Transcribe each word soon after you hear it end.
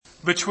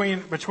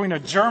between a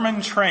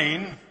German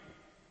train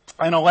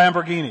and a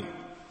Lamborghini,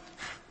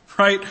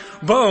 right?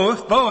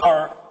 Both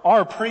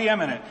are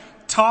preeminent,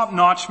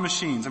 top-notch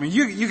machines. I mean,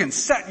 you can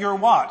set your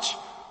watch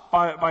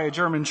by a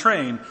German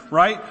train,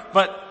 right?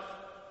 But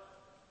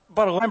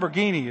a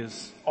Lamborghini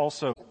is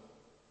also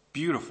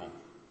beautiful.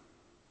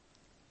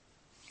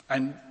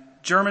 And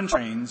German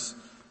trains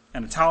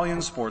and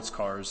Italian sports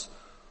cars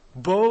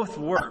both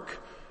work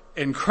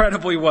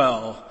incredibly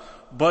well,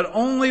 but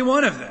only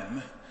one of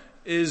them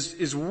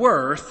is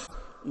worth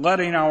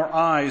letting our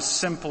eyes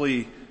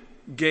simply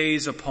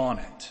gaze upon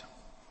it.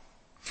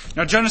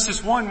 Now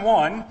Genesis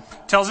 1:1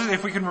 tells us,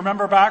 if we can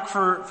remember back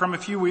from a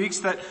few weeks,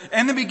 that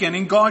in the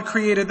beginning God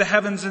created the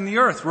heavens and the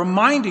earth,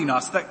 reminding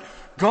us that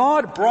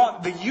God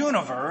brought the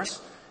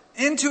universe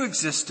into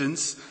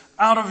existence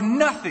out of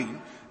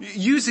nothing,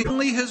 using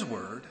only His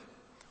Word,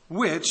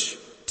 which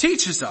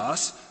teaches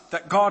us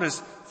that God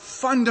is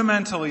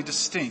fundamentally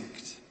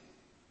distinct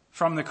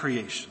from the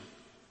creation.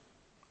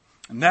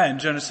 And then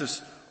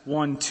Genesis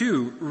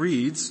 1:2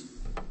 reads,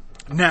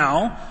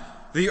 "Now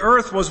the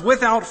earth was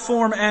without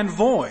form and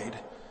void,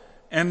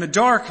 and the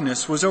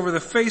darkness was over the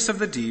face of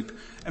the deep,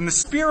 and the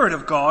Spirit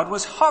of God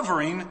was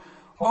hovering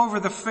over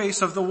the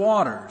face of the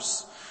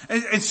waters."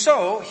 And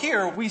so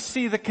here we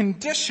see the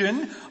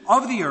condition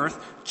of the earth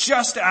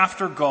just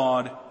after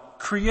God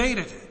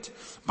created it.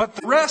 But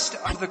the rest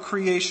of the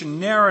creation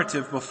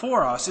narrative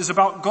before us is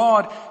about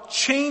God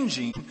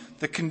changing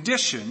the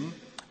condition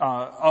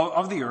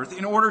of the earth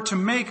in order to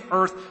make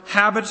earth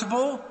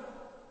habitable,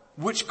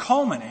 which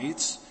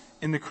culminates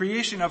in the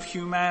creation of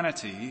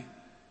humanity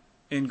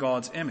in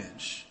God's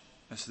image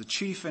as the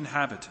chief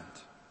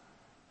inhabitant.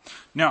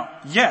 Now,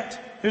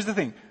 yet, here's the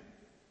thing.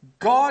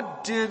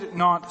 God did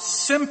not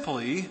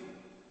simply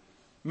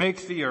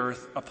make the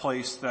earth a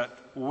place that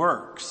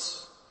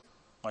works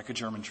like a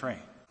German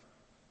train,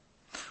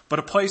 but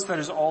a place that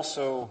is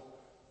also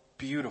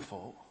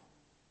beautiful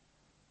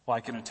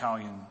like an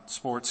Italian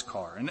sports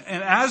car. And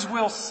as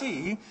we'll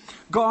see,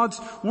 God's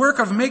work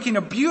of making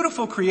a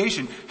beautiful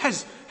creation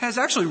has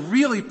actually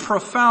really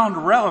profound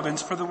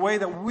relevance for the way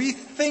that we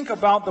think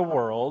about the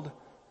world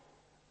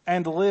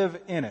and live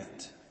in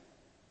it.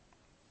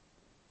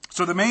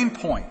 So the main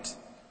point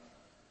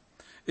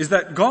is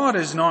that God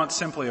is not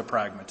simply a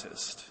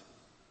pragmatist,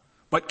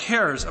 but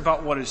cares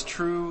about what is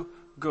true,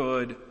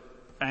 good,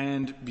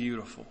 and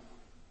beautiful.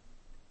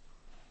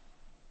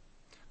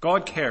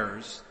 God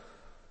cares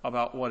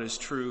about what is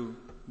true,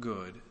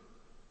 good,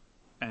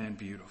 and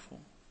beautiful.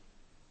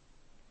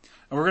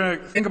 And we're going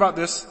to think about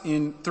this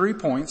in 3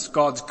 points: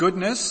 God's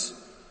goodness,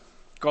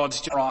 God's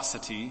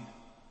generosity,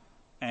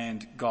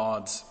 and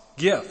God's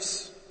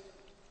gifts.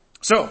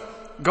 So,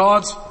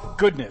 God's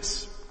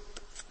goodness.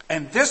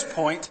 And this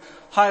point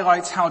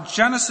highlights how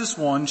Genesis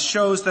 1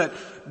 shows that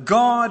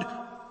God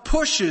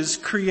pushes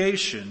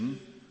creation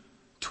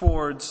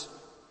towards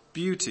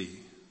beauty.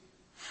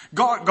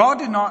 God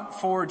did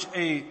not forge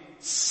a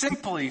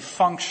simply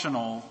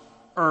functional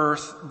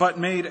earth, but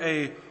made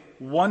a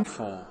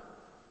wonderful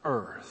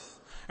earth.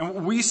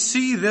 And we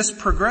see this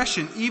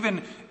progression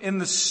even in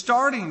the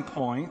starting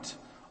point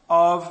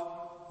of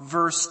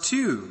verse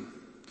 2.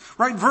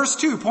 Right? Verse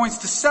 2 points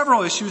to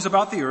several issues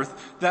about the earth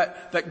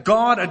that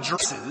God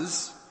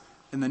addresses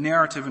in the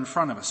narrative in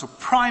front of us. So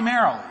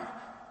primarily,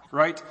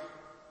 right,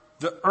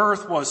 the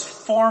earth was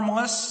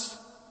formless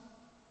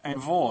and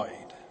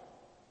void,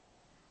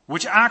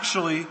 which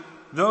actually,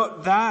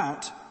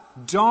 that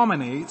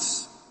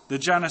dominates the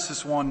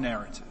Genesis 1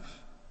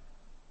 narrative.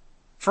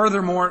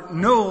 Furthermore,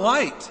 no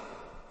light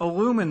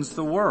illumines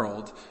the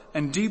world,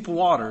 and deep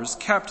waters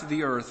kept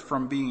the earth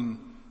from being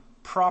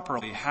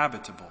properly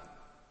habitable.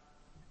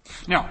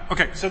 Now,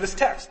 okay, so this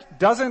text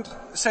doesn't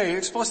say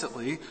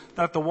explicitly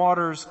that the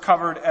waters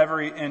covered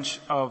every inch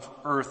of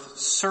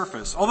Earth's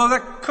surface, although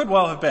that could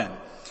well have been.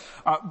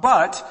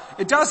 But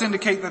it does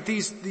indicate that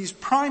these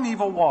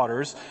primeval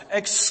waters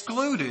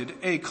excluded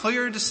a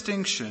clear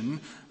distinction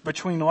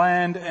between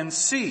land and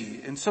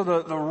sea. And so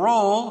the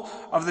role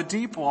of the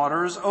deep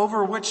waters,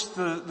 over which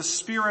the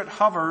Spirit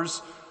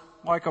hovers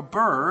like a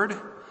bird,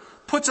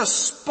 puts a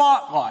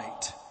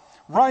spotlight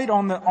right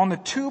on the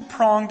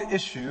two-pronged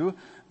issue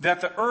that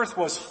the earth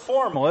was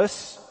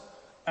formless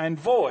and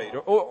void,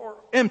 or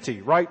empty,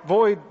 right?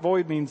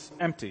 Void means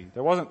empty.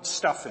 There wasn't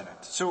stuff in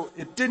it. So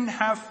it didn't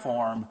have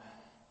form,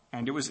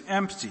 and it was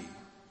empty.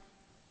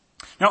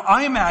 Now,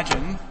 I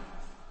imagine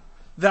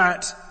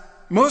that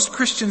most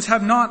Christians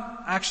have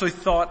not actually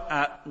thought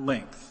at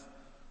length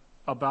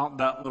about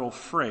that little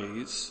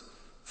phrase,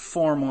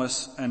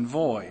 formless and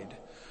void.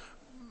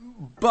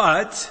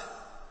 But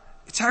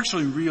it's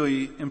actually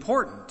really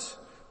important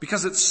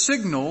because it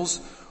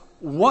signals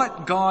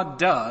what God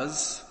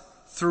does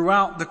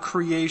throughout the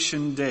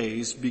creation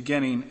days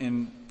beginning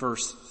in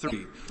verse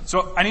 3.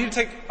 So I need to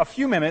take a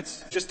few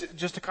minutes just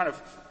to kind of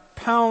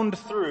pound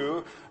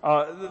through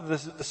the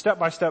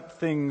step-by-step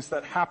things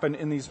that happen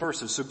in these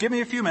verses. So give me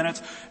a few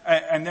minutes,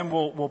 and then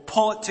we'll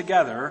pull it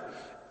together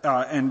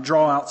and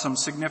draw out some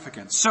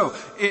significance. So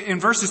in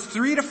verses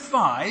 3 to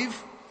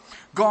 5,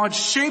 God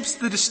shapes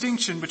the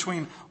distinction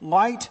between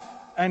light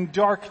and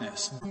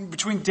darkness,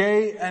 between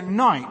day and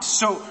night.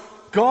 So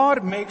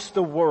God makes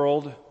the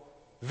world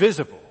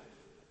visible.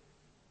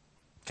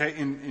 Okay,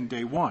 in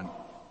day one.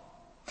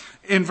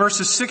 In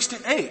verses 6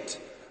 to 8,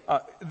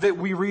 that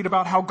we read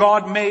about how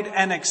God made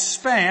an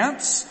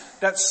expanse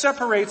that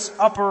separates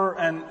upper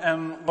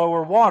and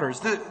lower waters.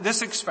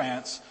 This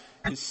expanse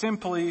is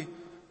simply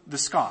the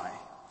sky,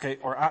 okay,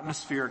 or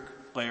atmospheric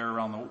layer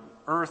around the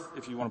earth,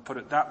 if you want to put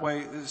it that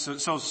way.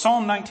 So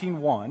Psalm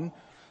 19:1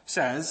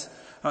 says,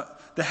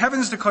 the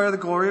heavens declare the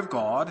glory of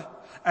God,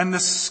 and the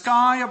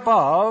sky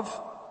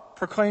above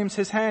proclaims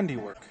his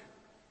handiwork.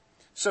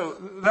 So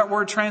that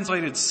word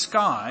translated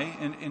sky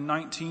in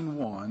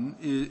 19:1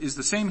 is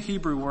the same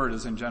Hebrew word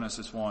as in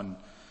Genesis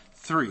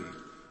 1:3.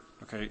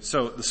 Okay,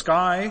 so the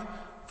sky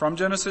from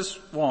Genesis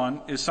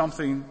 1 is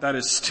something that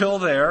is still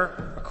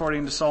there,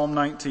 according to Psalm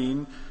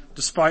 19,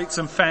 despite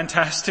some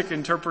fantastic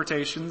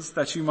interpretations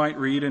that you might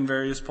read in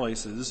various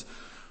places.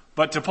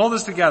 But to pull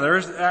this together,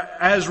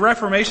 as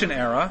Reformation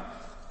era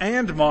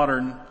and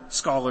modern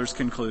scholars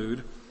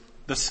conclude,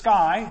 the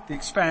sky, the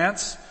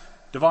expanse,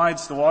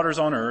 divides the waters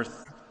on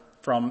earth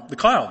from the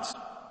clouds,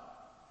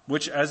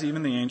 which, as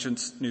even the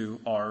ancients knew,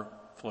 are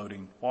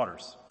floating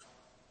waters.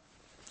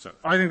 So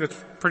I think that's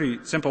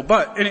pretty simple.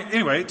 But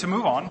anyway, to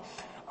move on,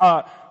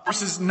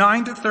 verses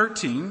 9 to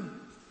 13,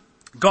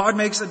 God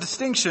makes a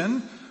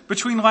distinction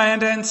between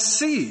land and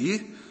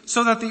sea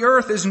so that the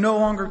earth is no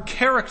longer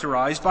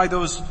characterized by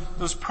those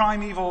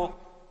primeval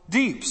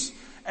deeps.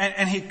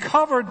 And he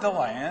covered the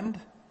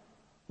land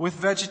with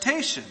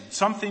vegetation,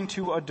 something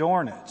to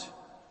adorn it,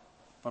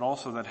 but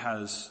also that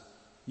has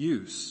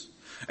use.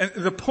 And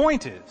the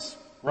point is,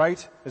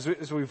 right,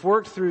 as we've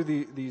worked through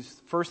these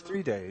first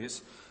 3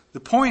 days, the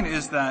point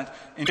is that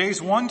in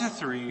days 1 to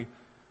 3,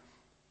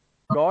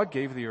 God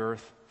gave the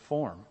earth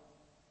form.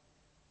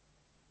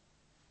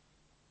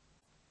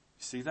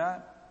 You see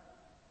that?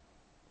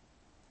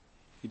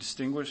 He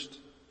distinguished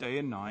day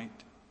and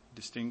night,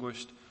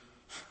 distinguished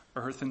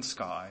earth and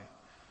sky,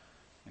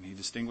 and he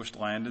distinguished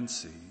land and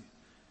sea.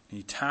 And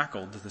he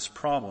tackled this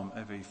problem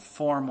of a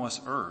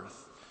formless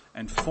earth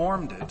and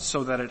formed it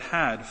so that it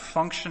had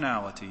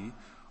functionality,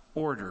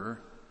 order,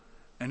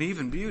 and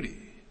even beauty.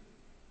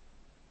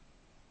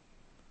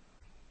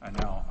 And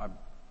now,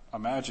 I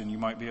imagine you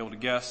might be able to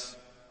guess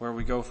where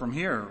we go from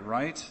here,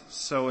 right?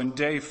 So in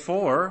day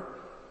 4,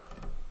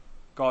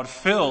 God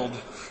filled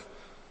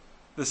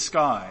the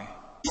sky,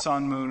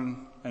 sun,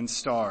 moon, and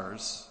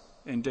stars.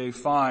 In day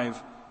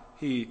 5,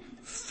 he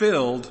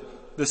filled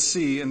the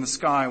sea and the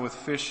sky with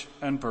fish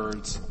and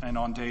birds. And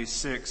on day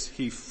 6,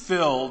 he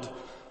filled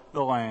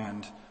the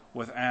land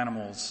with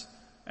animals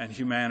and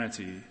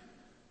humanity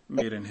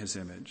made in his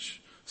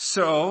image.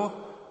 So,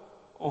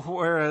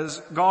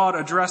 whereas God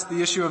addressed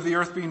the issue of the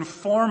earth being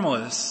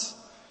formless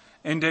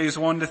in days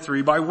 1 to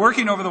 3 by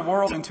working over the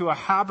world into a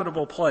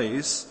habitable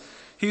place,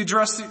 he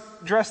addressed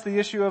the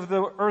issue of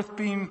the earth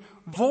being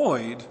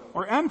void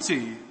or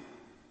empty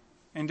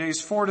in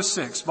days 4 to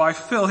 6 by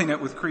filling it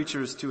with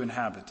creatures to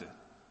inhabit it.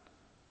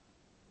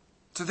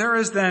 So there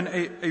is then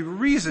a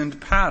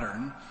reasoned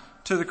pattern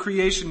to the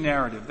creation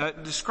narrative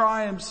that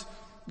describes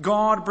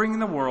God bringing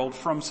the world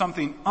from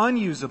something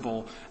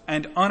unusable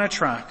and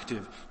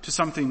unattractive to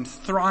something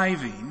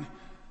thriving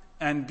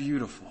and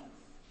beautiful.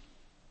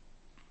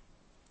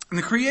 And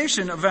the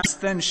creation events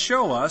then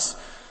show us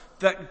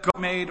that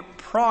God made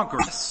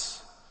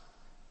progress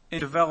in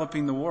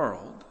developing the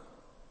world.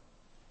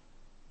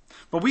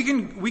 But we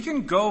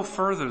can go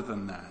further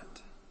than that.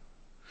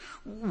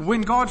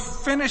 When God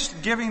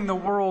finished giving the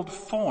world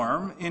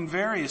form in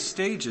various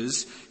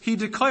stages, he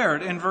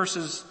declared in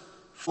verses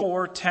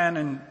 4,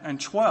 10,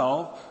 and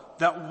 12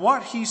 that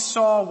what he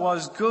saw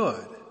was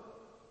good.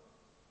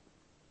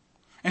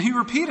 And he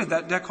repeated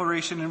that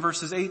declaration in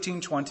verses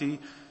 18, 20,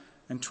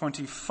 and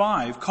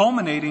 25,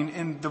 culminating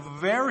in the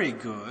very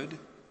good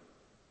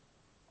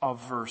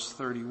of verse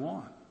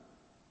 31.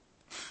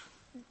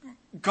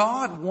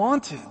 God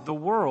wanted the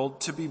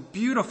world to be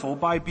beautiful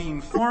by being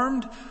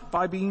formed,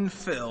 by being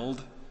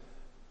filled,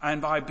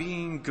 and by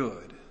being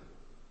good.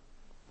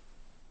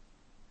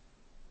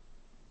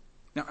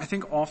 Now, I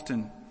think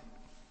often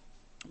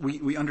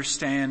we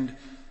understand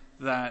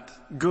that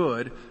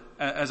good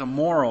as a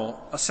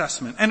moral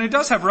assessment. And it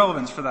does have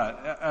relevance for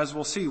that, as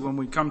we'll see when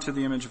we come to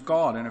the image of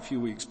God in a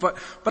few weeks. But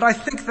I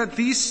think that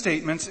these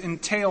statements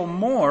entail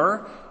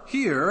more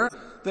here,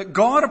 that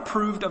God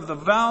approved of the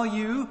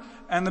value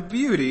and the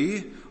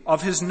beauty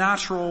of his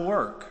natural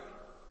work.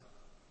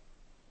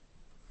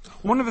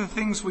 One of the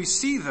things we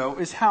see, though,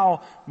 is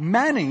how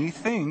many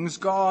things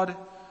God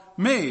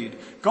made.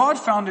 God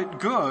found it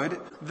good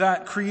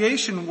that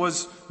creation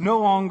was no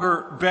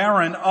longer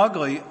barren,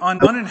 ugly,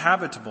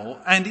 uninhabitable,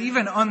 and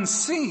even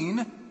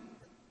unseen.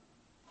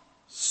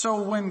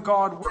 So when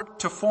God worked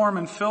to form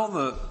and fill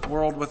the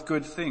world with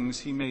good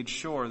things, he made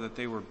sure that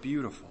they were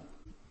beautiful.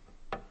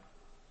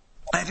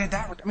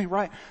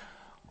 Right?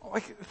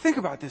 Like, think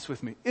about this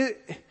with me.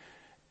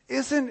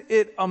 Isn't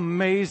it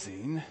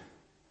amazing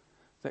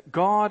that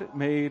God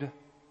made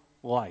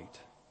light?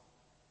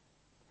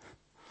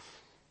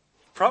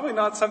 Probably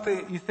not something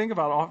that you think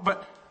about often,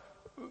 but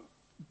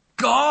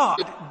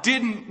God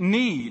didn't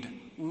need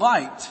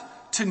light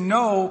to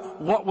know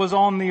what was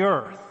on the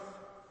earth.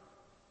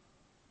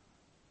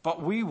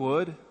 But we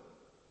would.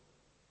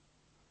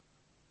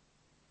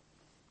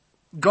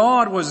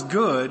 God was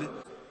good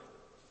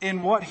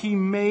in what he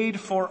made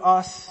for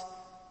us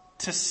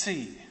to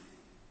see.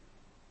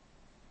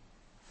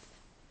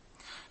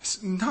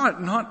 It's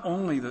not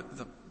only the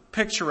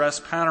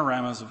picturesque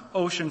panoramas of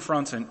ocean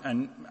fronts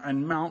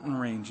and mountain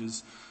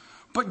ranges,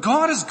 but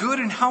God is good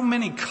in how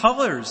many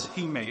colors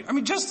he made. I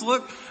mean, just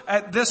look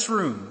at this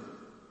room.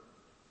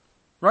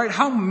 Right?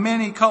 How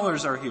many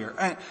colors are here?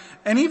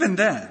 And even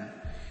then,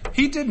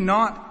 he did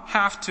not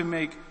have to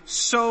make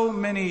so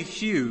many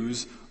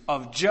hues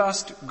of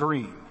just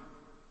green.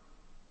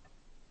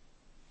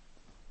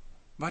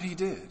 But he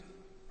did.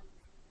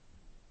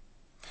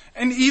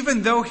 And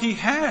even though he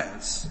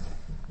has,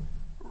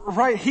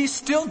 right, he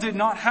still did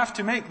not have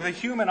to make the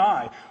human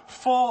eye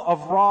full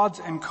of rods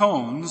and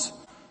cones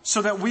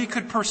so that we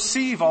could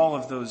perceive all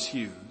of those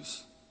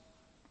hues.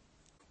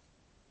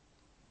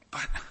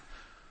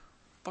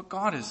 But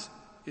God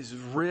is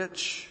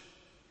rich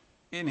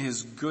in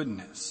his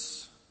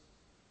goodness.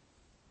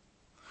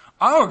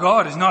 Our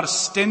God is not a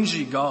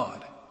stingy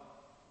God.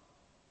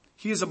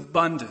 He is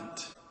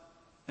abundant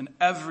in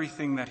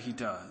everything that he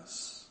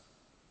does.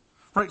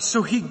 Right?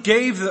 So he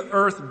gave the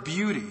earth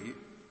beauty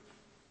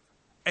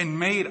and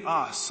made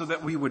us so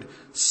that we would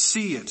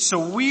see it.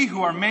 So we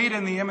who are made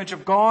in the image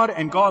of God,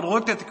 and God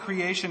looked at the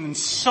creation and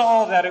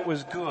saw that it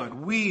was good,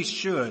 we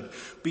should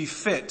be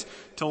fit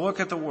to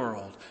look at the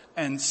world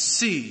and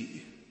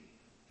see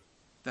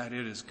that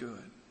it is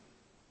good.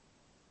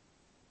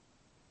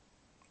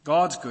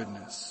 God's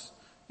goodness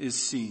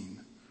is seen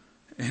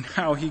in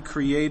how he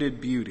created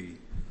beauty,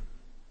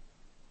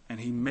 and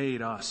he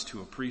made us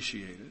to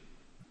appreciate it.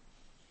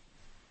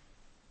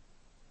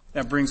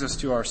 That brings us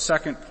to our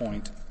second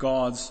point,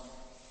 God's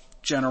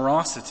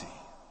generosity.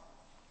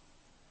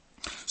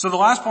 So the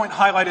last point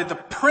highlighted the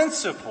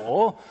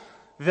principle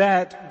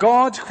that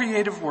God's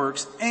creative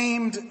works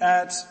aimed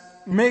at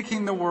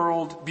making the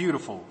world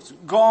beautiful.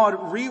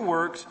 God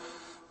reworked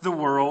the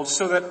world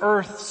so that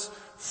Earth's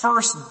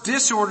first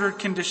disordered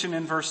condition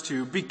in verse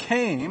 2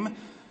 became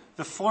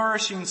the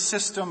flourishing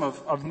system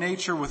of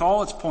nature with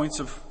all its points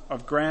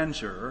of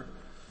grandeur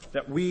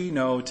that we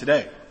know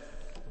today.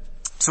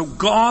 So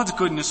God's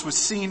goodness was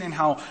seen in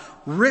how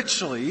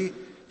richly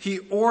he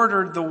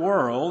ordered the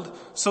world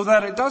so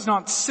that it does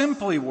not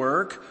simply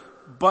work,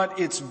 but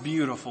it's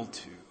beautiful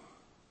too.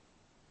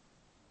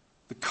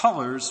 The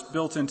colors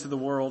built into the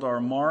world are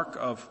a mark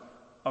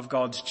of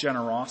God's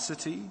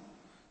generosity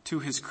to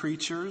his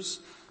creatures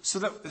so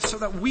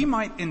that we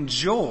might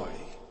enjoy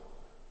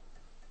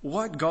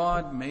what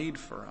God made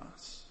for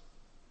us,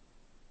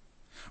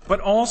 but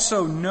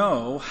also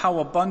know how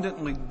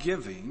abundantly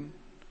giving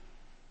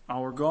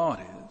our God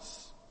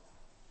is.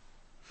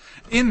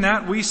 In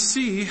that we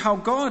see how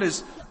God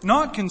is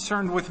not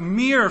concerned with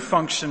mere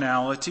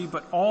functionality,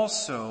 but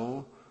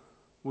also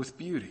with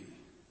beauty.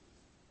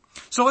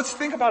 So let's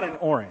think about an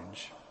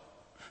orange,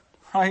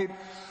 right?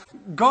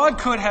 God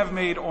could have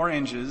made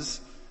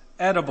oranges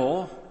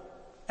edible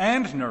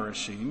and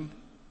nourishing,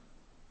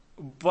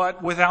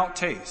 but without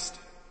taste,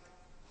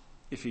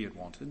 if he had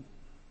wanted.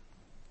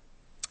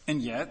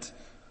 And yet,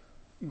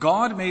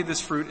 God made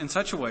this fruit in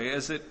such a way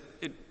as it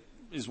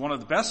is one of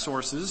the best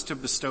sources to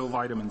bestow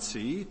vitamin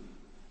C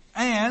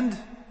and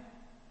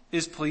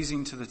is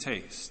pleasing to the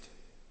taste.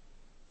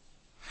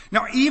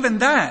 Now even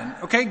then,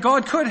 okay,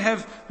 God could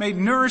have made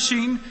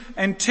nourishing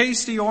and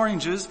tasty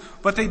oranges,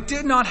 but they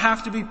did not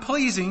have to be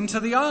pleasing to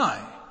the eye.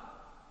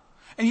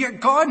 And yet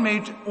God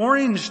made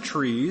orange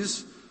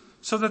trees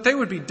so that they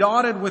would be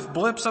dotted with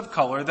blips of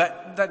color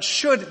that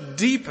should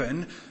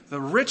deepen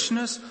the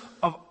richness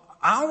of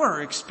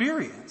our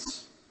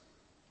experience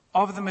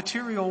of the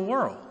material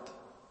world.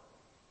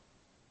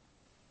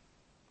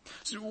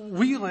 So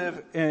we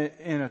live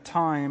in a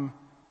time,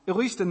 at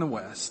least in the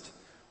West,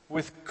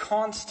 with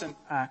constant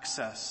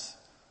access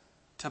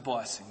to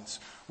blessings.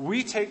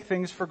 We take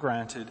things for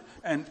granted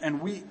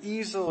and we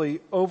easily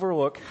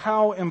overlook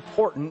how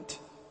important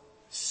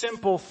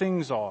simple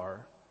things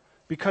are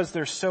because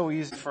they're so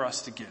easy for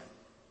us to get.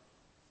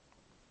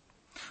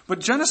 But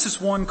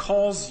Genesis 1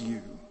 calls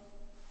you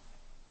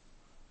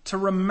to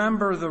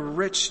remember the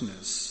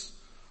richness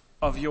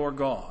of your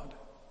God.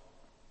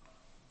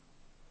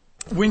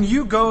 When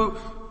you go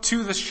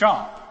to the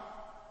shop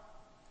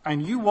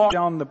and you walk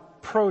down the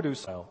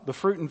produce aisle, the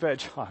fruit and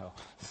veg aisle,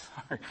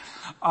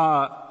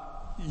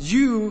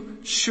 you're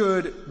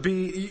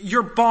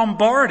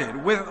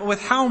bombarded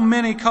with how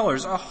many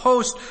colors, a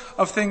host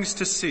of things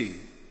to see.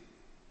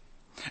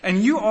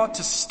 And you ought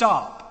to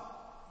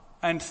stop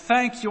and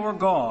thank your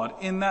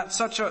God in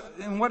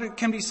what it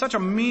can be such a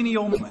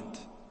menial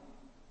moment.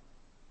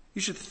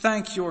 You should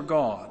thank your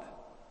God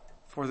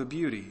for the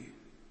beauty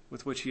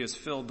with which he has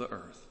filled the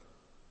earth.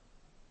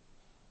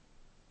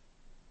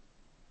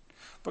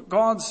 But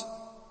God's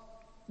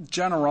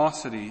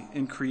generosity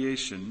in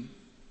creation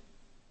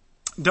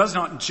does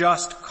not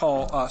just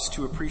call us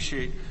to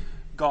appreciate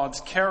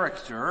God's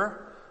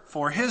character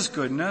for his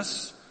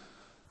goodness,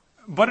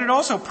 but it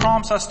also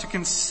prompts us to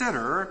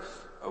consider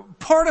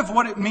part of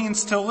what it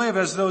means to live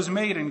as those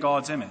made in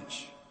God's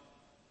image.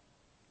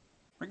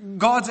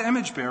 God's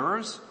image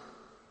bearers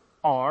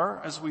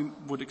are, as we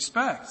would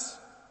expect,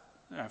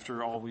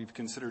 after all we've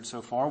considered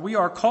so far, we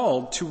are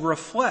called to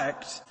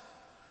reflect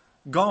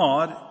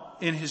God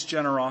in his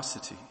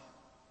generosity.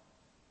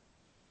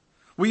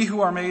 We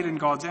who are made in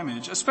God's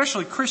image,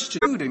 especially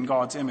Christians made in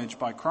God's image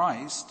by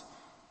Christ,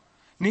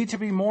 need to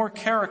be more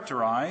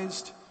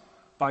characterized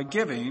by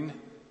giving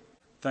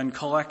than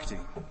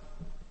collecting.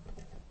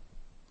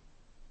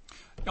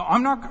 Now,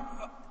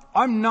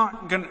 I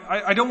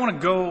don't want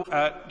to go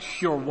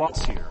at your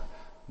wants here.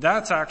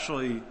 That's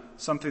actually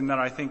something that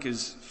I think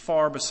is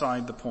far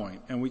beside the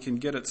point, and we can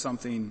get at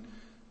something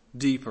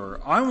deeper.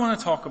 I want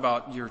to talk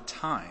about your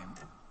time.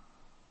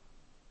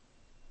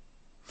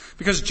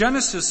 Because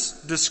Genesis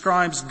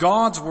describes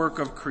God's work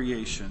of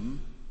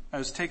creation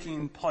as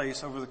taking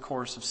place over the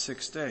course of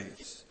 6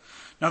 days.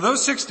 Now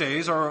those 6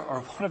 days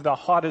are one of the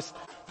hottest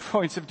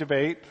points of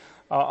debate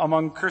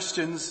among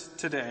Christians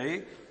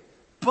today.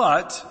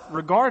 But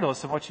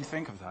regardless of what you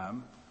think of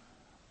them,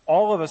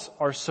 all of us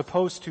are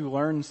supposed to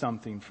learn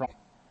something from them.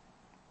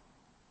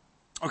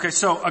 Okay,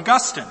 so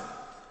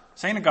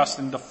St.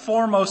 Augustine, the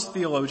foremost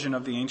theologian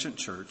of the ancient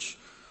church,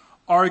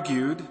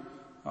 argued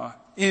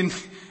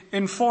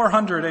in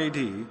 400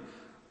 AD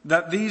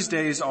that these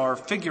days are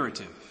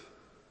figurative.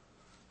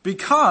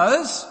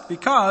 Because,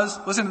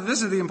 listen,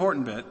 this is the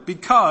important bit,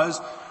 because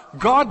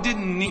God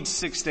didn't need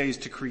 6 days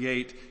to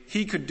create,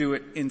 he could do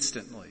it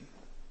instantly.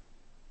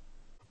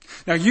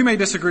 Now you may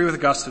disagree with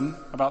Augustine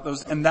about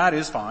those, and that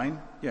is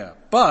fine, yeah.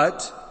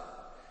 But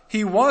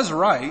he was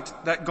right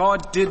that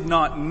God did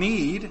not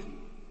need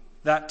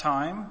that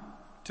time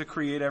to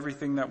create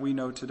everything that we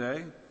know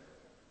today.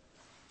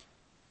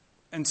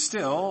 And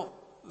still,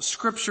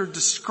 Scripture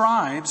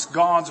describes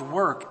God's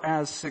work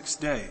as 6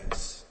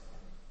 days.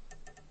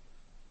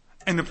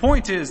 And the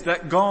point is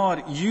that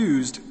God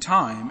used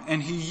time,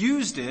 and he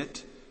used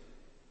it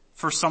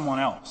for someone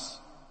else.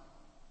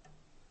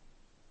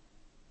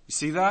 You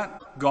see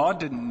that? God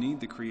didn't need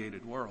the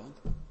created world.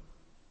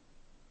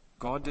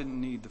 God didn't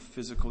need the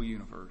physical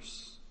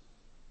universe.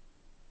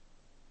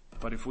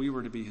 But if we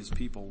were to be his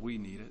people, we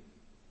need it.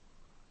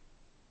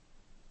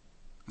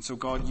 And so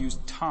God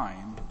used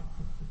time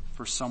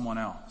for someone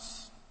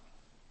else.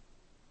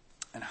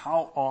 And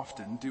how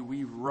often do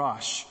we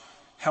rush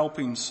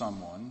helping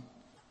someone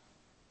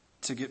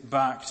to get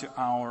back to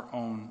our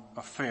own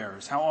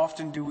affairs? How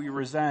often do we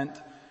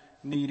resent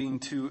needing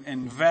to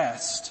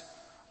invest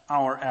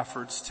our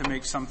efforts to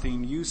make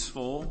something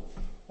useful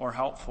or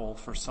helpful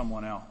for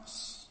someone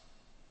else?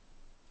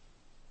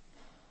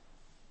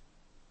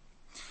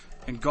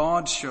 And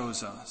God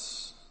shows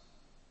us,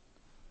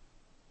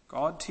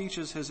 God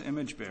teaches his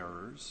image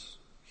bearers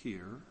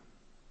here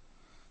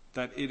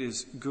that it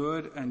is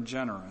good and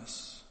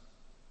generous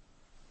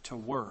to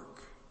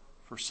work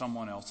for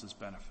someone else's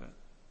benefit.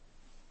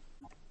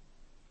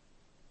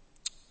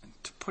 And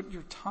to put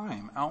your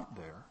time out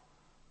there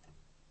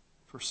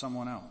for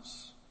someone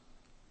else.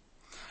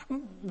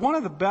 One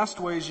of the best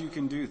ways you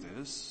can do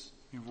this,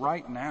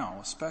 right now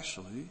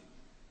especially,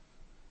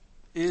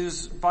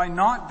 is by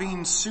not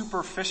being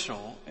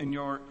superficial in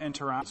your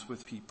interactions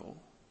with people.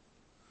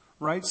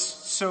 Right?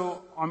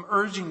 So I'm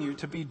urging you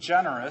to be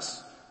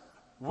generous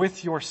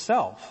with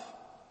yourself.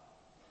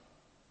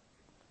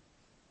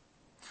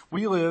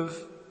 We live,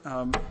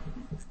 and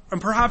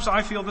perhaps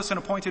I feel this in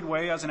a pointed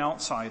way as an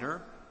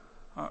outsider,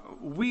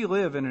 we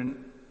live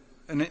in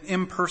an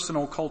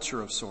impersonal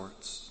culture of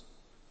sorts,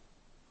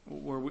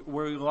 where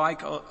we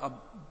like a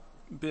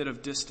bit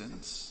of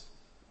distance.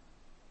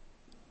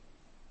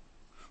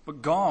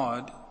 But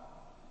God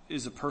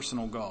is a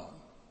personal God.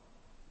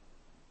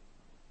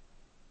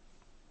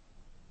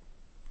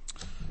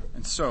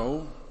 And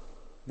so,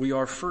 we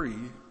are free,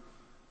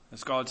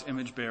 as God's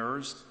image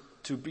bearers,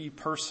 to be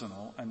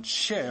personal and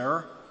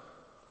share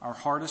our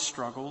hardest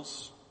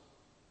struggles,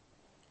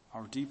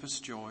 our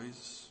deepest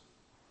joys,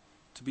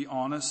 to be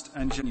honest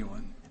and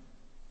genuine.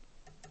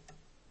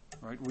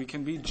 Right? We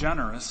can be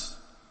generous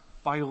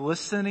by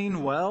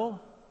listening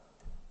well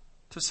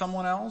to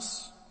someone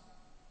else,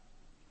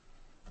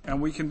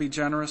 and we can be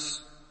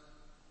generous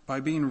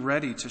by being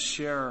ready to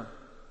share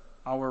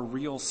our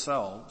real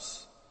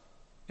selves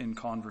in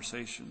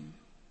conversation.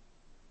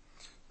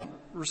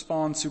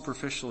 Respond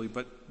superficially,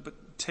 but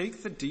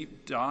take the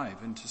deep dive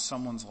into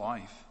someone's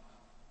life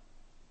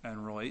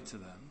and relate to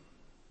them.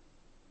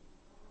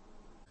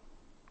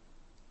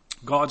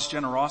 God's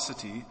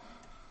generosity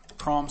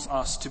prompts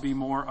us to be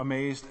more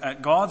amazed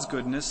at God's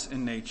goodness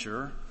in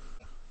nature,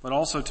 but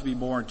also to be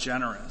more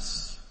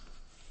generous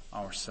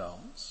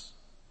ourselves.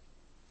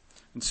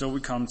 And so we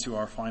come to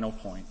our final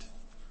point,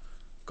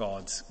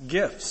 God's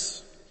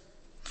gifts.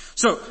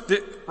 So,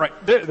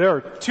 there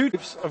are two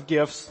types of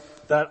gifts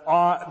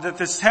that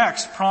this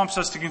text prompts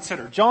us to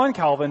consider. John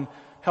Calvin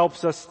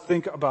helps us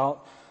think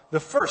about The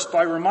first,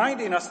 by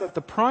reminding us that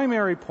the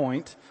primary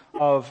point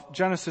of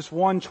Genesis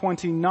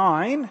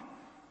 1:29,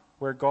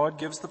 where God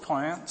gives the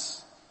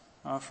plants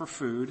for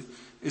food,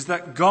 is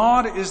that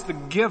God is the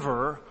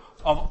giver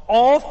of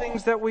all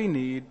things that we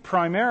need,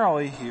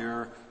 primarily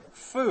here,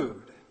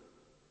 food.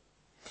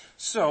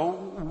 So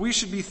we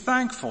should be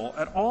thankful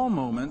at all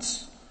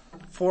moments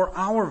for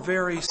our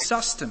very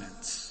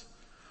sustenance.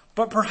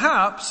 But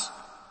perhaps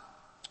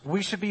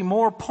we should be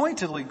more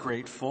pointedly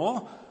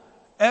grateful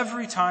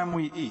every time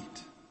we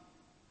eat.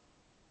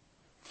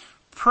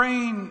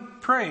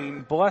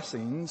 Praying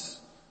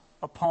blessings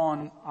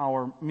upon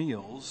our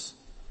meals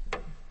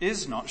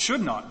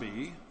should not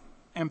be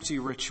empty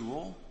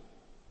ritual,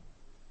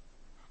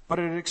 but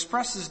it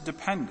expresses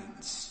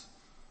dependence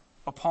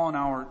upon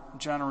our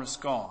generous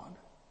God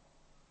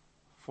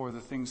for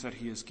the things that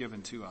he has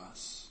given to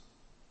us.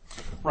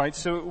 Right,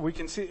 so we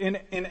can see in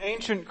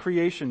ancient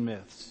creation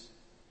myths,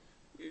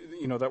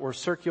 that were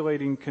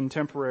circulating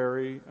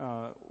contemporary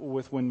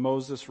with when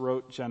Moses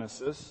wrote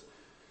Genesis.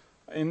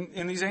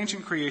 In these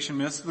ancient creation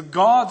myths, the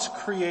gods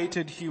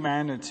created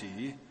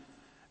humanity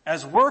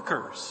as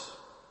workers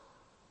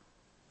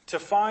to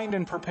find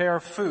and prepare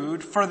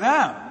food for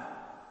them.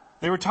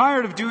 They were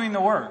tired of doing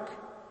the work,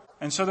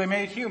 and so they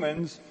made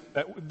humans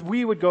that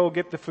we would go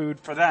get the food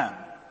for them.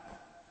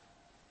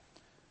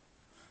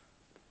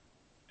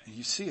 And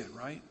you see it,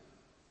 right?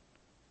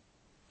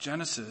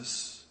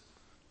 Genesis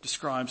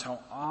describes how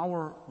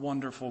our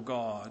wonderful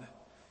God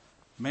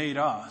made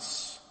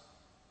us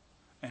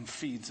and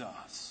feeds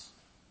us.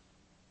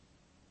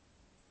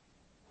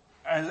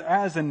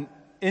 As an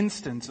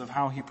instance of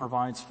how he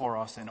provides for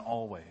us in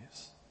all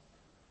ways.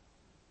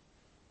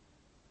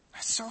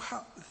 So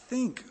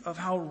think of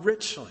how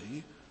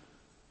richly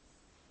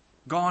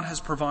God has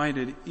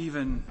provided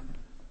even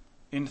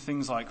in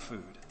things like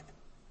food.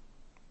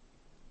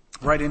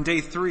 Right, in day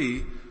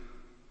 3,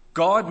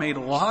 God made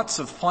lots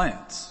of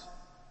plants.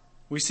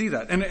 We see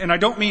that. And I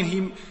don't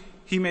mean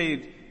he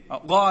made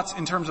lots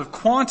in terms of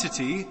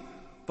quantity,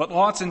 but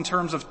lots in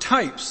terms of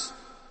types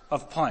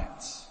of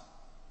plants.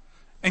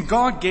 And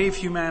God gave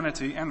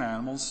humanity and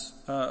animals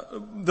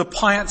the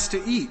plants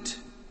to eat.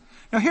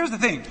 Now here's the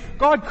thing.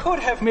 God could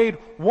have made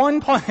one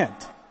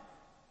plant.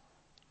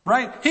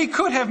 Right? He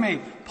could have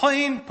made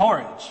plain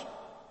porridge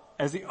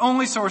as the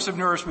only source of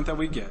nourishment that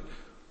we get.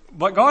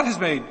 But God has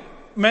made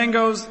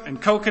mangoes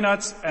and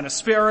coconuts and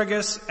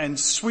asparagus and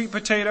sweet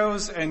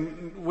potatoes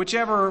and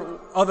whichever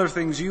other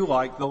things you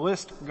like. The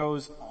list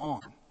goes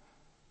on.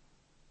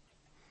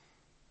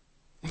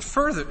 And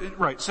further,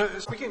 right, so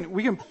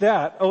we can put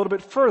that a little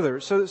bit further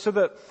so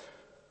that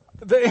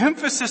the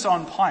emphasis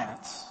on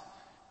plants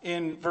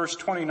in verse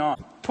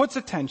 29 puts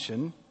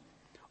attention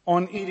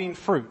on eating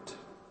fruit,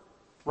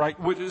 right?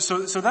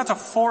 So that's a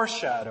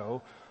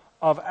foreshadow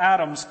of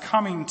Adam's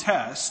coming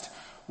test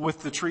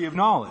with the tree of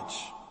knowledge.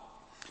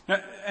 Now,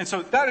 and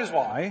so that is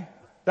why,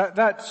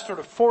 that sort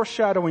of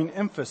foreshadowing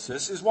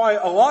emphasis is why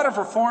a lot of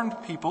Reformed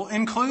people,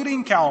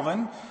 including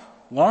Calvin,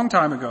 long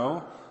time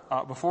ago,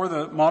 before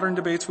the modern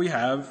debates we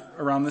have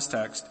around this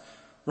text,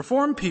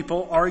 Reformed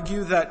people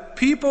argue that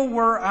people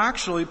were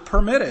actually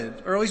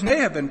permitted, or at least may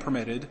have been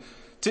permitted,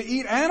 to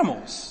eat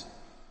animals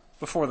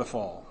before the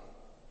fall.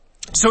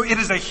 So it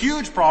is a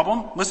huge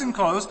problem, listen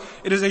close,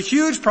 it is a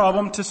huge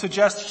problem to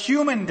suggest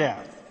human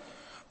death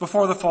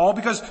before the fall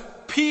because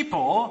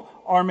people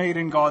are made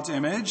in God's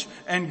image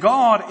and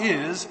God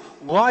is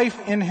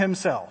life in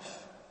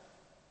himself.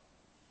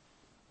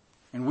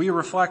 And we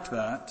reflect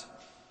that,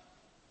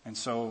 and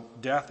so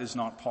death is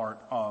not part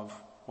of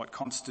what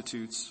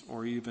constitutes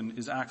or even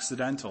is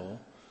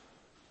accidental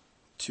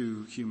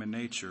to human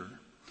nature.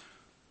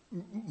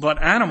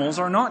 But animals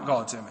are not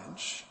God's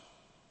image.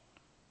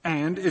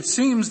 And it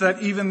seems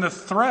that even the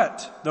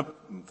threat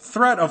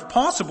of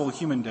possible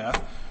human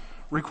death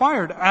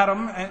required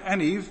Adam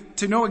and Eve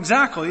to know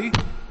exactly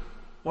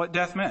what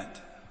death meant.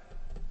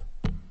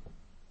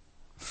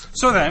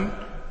 So then,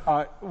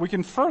 we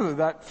can further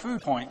that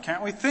food point,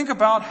 can't we? Think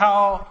about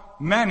how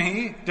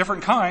many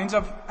different kinds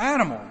of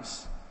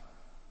animals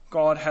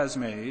God has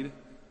made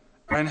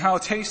and how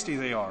tasty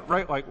they are,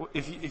 right? Like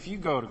if you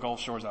go to Gulf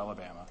Shores,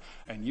 Alabama,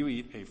 and you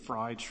eat a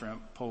fried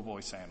shrimp po'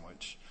 boy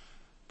sandwich,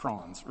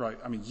 prawns, right?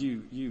 I mean,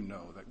 you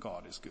know that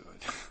God is good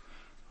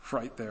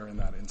right there in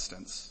that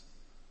instance.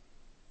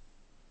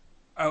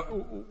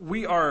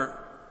 We are,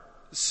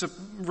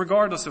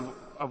 regardless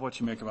of what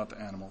you make about the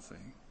animal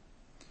thing,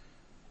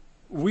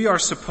 we are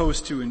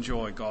supposed to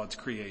enjoy God's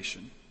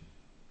creation.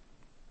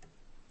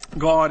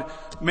 God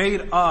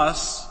made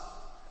us,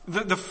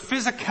 the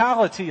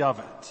physicality of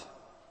it,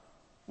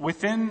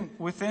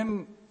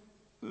 within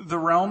the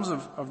realms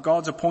of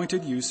God's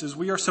appointed uses,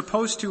 we are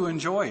supposed to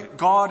enjoy it.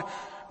 God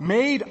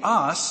made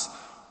us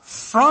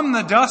from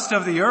the dust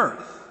of the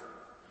earth,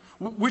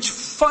 which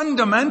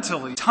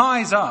fundamentally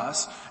ties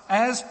us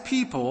as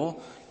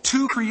people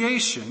to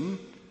creation,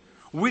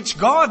 which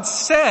God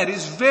said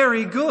is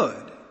very good.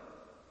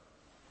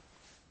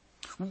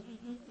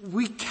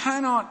 We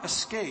cannot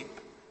escape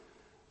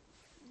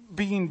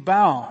being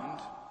bound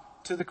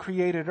to the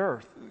created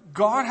earth.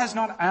 God has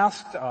not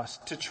asked us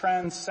to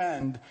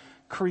transcend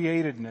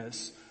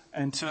createdness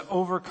and to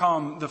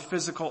overcome the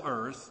physical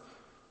earth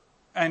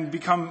and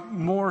become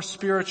more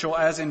spiritual,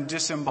 as in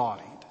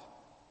disembodied.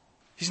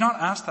 He's not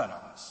asked that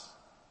of us.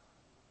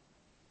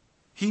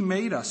 He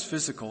made us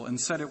physical and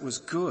said it was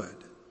good.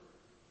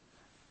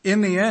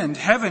 In the end,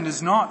 heaven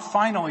is not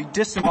finally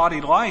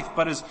disembodied life,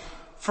 but as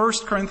 1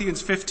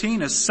 Corinthians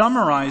 15 is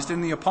summarized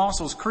in the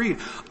Apostles' Creed,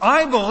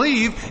 I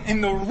believe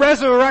in the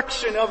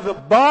resurrection of the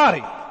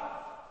body.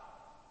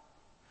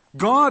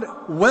 God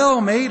well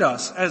made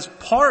us as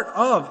part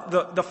of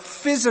the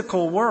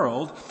physical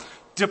world,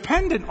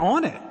 dependent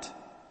on it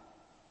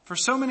for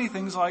so many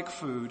things like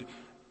food.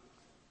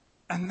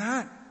 And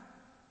that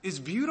is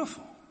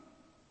beautiful.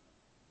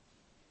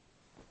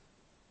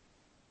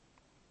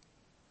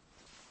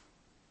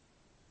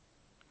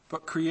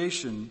 But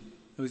creation,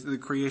 the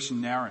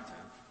creation narrative,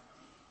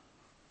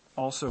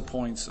 also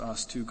points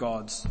us to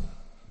God's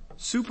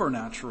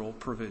supernatural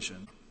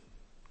provision.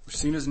 We've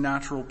seen his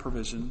natural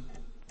provision,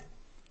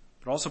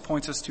 but also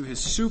points us to his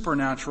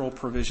supernatural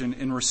provision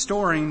in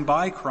restoring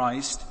by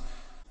Christ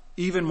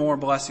even more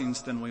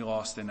blessings than we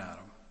lost in Adam.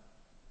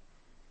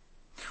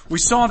 We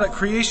saw that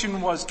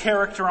creation was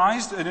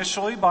characterized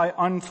initially by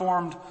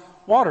unformed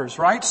waters,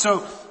 right?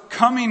 So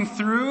coming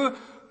through,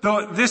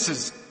 this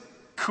is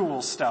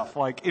cool stuff.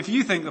 Like, if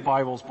you think the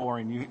Bible's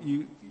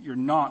boring, you're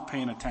not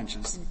paying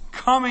attention.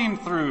 Coming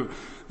through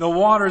the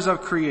waters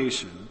of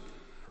creation,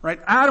 right?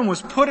 Adam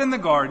was put in the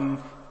garden,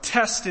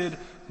 tested,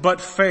 but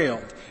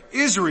failed.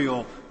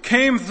 Israel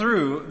came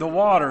through the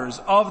waters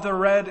of the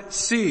Red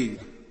Sea,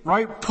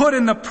 right? Put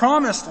in the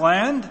promised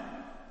land,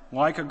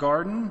 like a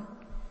garden,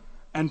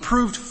 and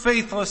proved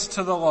faithless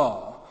to the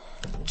law.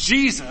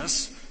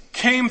 Jesus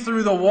came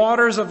through the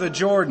waters of the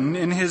Jordan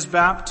in his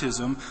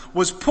baptism,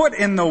 was put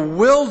in the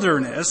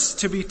wilderness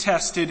to be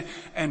tested,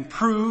 and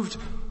proved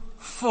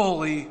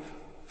fully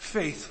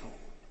faithful.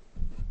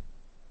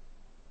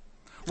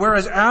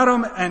 Whereas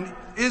Adam and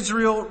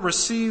Israel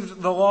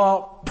received the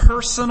law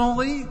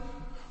personally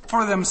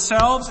for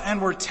themselves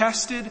and were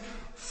tested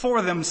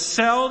for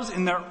themselves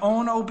in their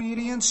own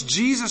obedience,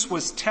 Jesus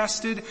was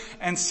tested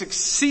and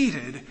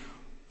succeeded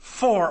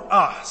for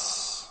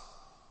us.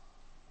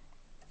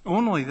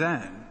 Only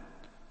then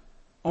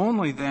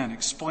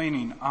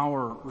explaining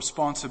our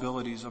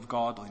responsibilities of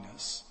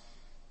godliness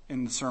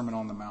in the Sermon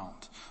on the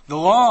Mount. The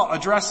law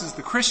addresses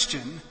the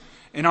Christian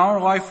in our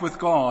life with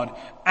God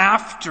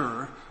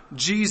after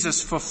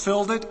Jesus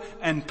fulfilled it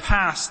and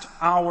passed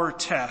our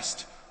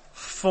test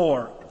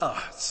for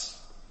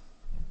us.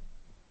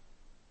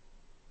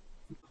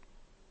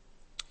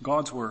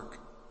 God's work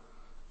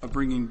of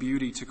bringing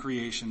beauty to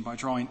creation by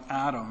drawing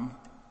Adam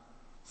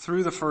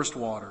through the first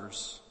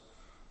waters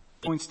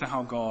points to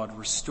how God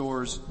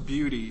restores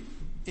beauty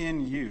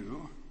in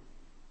you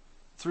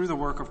through the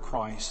work of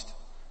Christ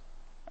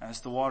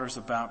as the waters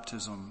of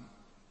baptism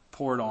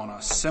poured on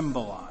us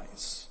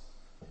symbolize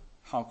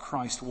how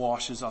Christ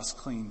washes us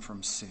clean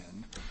from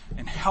sin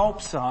and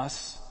helps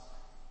us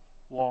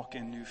walk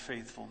in new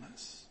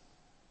faithfulness.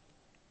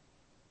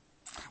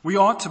 We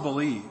ought to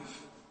believe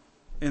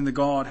in the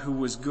God who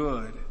was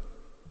good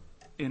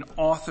in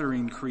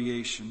authoring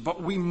creation,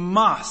 but we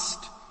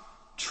must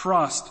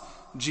trust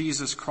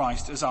Jesus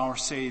Christ as our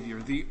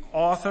Savior, the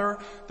author,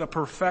 the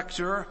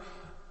perfecter,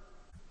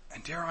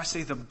 and dare I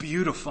say the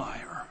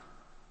beautifier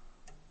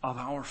of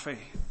our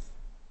faith.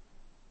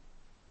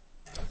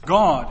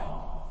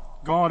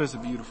 God is a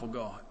beautiful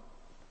God.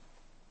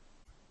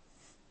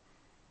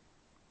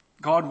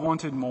 God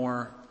wanted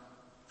more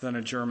than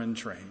a German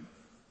train,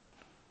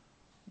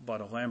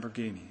 but a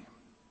Lamborghini,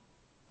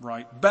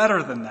 right?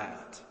 Better than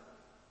that.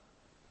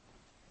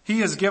 He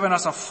has given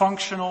us a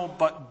functional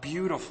but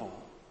beautiful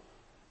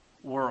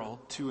world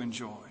to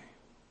enjoy.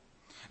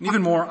 And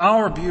even more,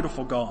 our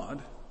beautiful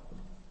God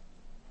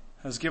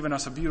has given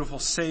us a beautiful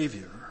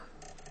Savior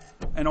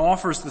and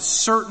offers the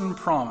certain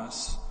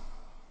promise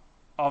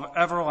of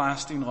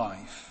everlasting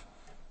life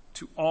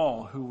to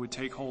all who would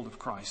take hold of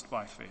Christ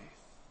by faith.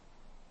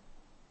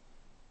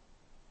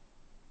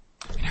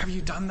 And have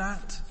you done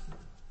that?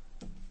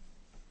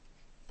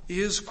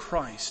 Is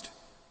Christ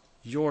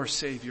your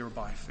Savior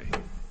by faith?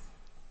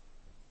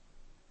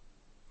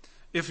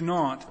 If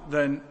not,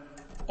 then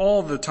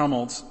all the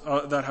tumults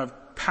that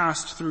have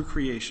passed through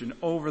creation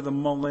over the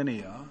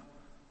millennia,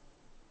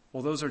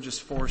 well, those are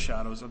just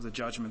foreshadows of the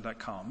judgment that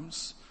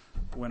comes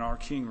when our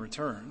King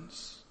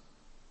returns.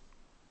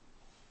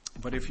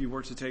 But if you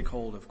were to take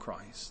hold of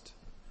Christ,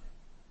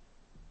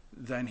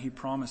 then he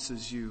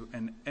promises you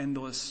an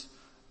endless,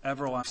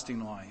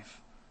 everlasting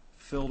life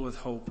filled with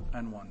hope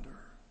and wonder.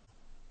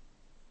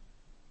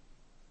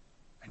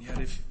 And yet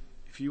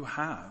if you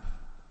have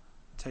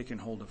taken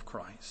hold of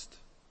Christ,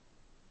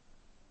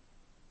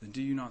 then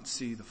do you not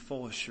see the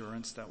full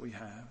assurance that we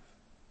have?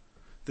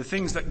 The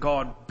things that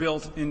God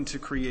built into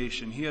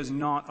creation, he has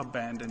not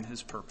abandoned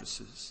his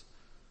purposes.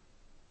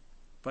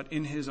 But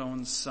in his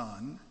own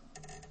Son,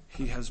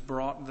 he has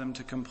brought them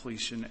to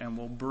completion and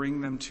will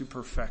bring them to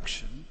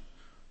perfection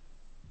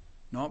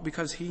not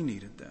because he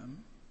needed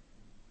them,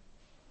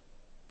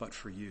 but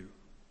for you.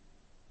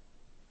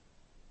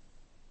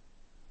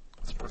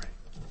 Let's pray.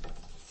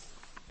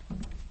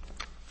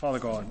 Father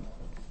God,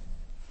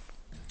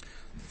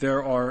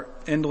 there are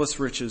endless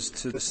riches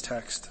to this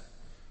text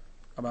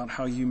about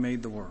how you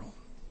made the world.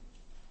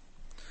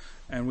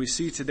 And we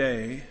see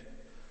today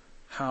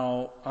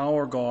how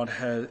our God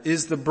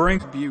is the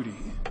brink of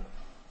beauty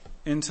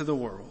into the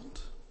world.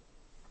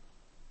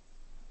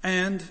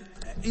 And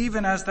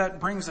even as that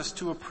brings us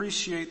to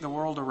appreciate the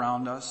world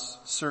around us,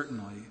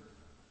 certainly,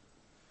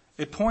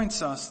 it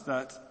points us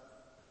that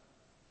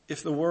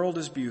if the world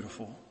is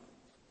beautiful,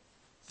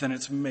 then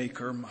its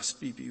maker must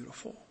be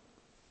beautiful.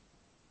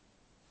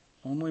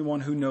 Only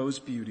one who knows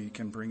beauty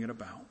can bring it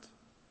about.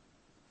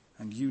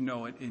 And you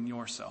know it in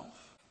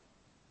yourself.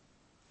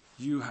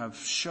 You have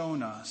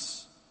shown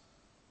us,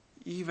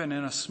 even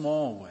in a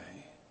small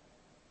way,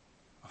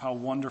 how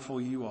wonderful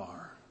you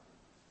are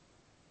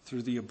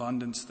through the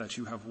abundance that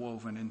you have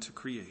woven into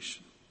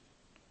creation.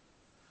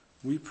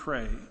 We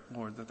pray,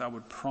 Lord, that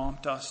would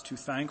prompt us to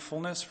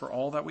thankfulness for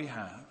all that we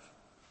have.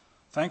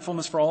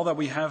 Thankfulness for all that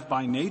we have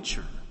by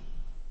nature.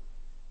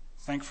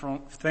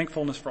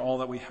 Thankfulness for all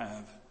that we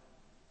have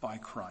by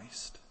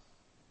Christ.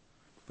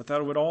 But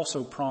that it would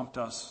also prompt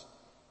us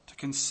to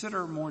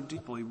consider more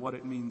deeply what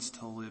it means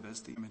to live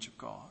as the image of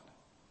God.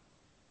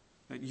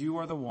 That you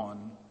are the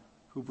one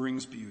who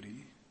brings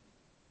beauty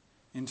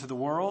into the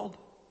world,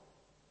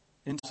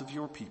 into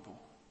your people.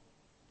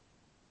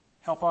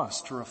 Help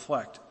us to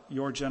reflect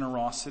your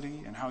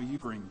generosity and how you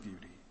bring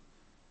beauty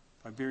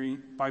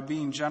by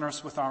being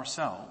generous with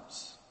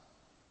ourselves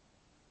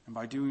and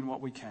by doing what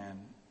we can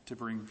to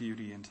bring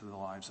beauty into the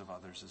lives of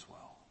others as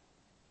well.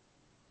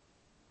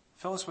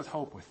 Fill us with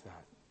hope with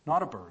that,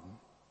 not a burden,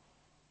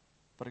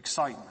 but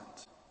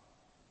excitement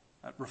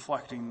at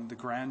reflecting the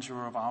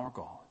grandeur of our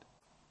God.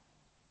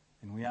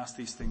 And we ask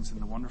these things in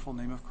the wonderful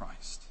name of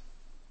Christ.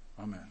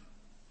 Amen.